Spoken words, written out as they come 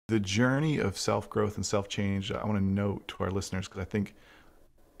the journey of self-growth and self-change, I want to note to our listeners, because I think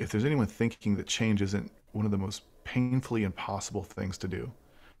if there's anyone thinking that change isn't one of the most painfully impossible things to do,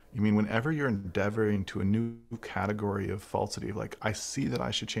 you mean whenever you're endeavoring to a new category of falsity, like I see that I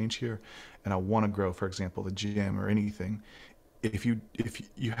should change here and I want to grow, for example, the gym or anything, if you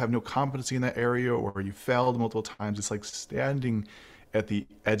have no competency in that area or you failed multiple times, it's like standing at the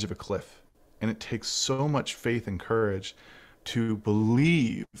edge of a cliff. And it takes so much faith and courage to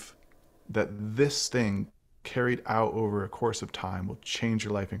believe that this thing carried out over a course of time will change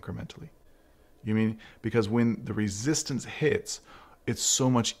your life incrementally. You mean because when the resistance hits, it's so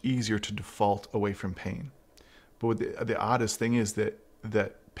much easier to default away from pain. But the oddest thing is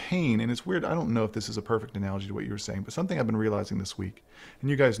that pain, and it's weird, I don't know if this is a perfect analogy to what you were saying, but something I've been realizing this week, and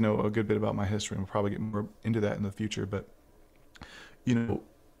you guys know a good bit about my history, and we'll probably get more into that in the future, but you know,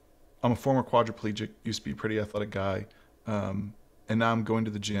 I'm a former quadriplegic, used to be a pretty athletic guy, and now I'm going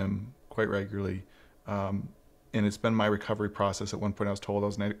to the gym quite regularly. And it's been my recovery process. At one point I was told I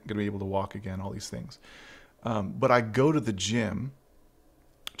was not going to be able to walk again, all these things. But I go to the gym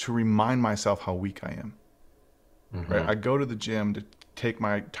to remind myself how weak I am, right? Hmm. I go to the gym to take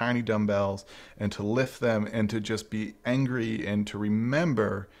my tiny dumbbells and to lift them and to just be angry and to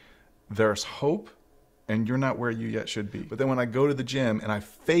remember there's hope and you're not where you yet should be. But then when I go to the gym and I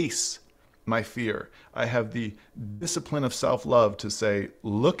face my fear, I have the discipline of self-love to say,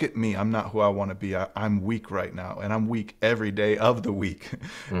 look at me, I'm not who I want to be. I'm weak right now, and I'm weak every day of the week.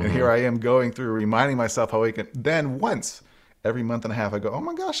 And here Hmm. I am going through reminding myself how weak. And then once every month and a half, I go, oh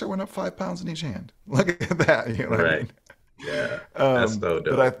my gosh, I went up 5 pounds in each hand. Look at that. You know what I Right. mean? Yeah. That's so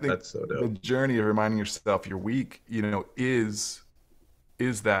But I dope. think That's so the dope. journey of reminding yourself you're weak,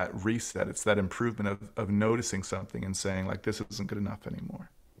 is that reset. It's that improvement of noticing something and saying like, this isn't good enough anymore.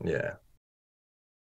 Yeah.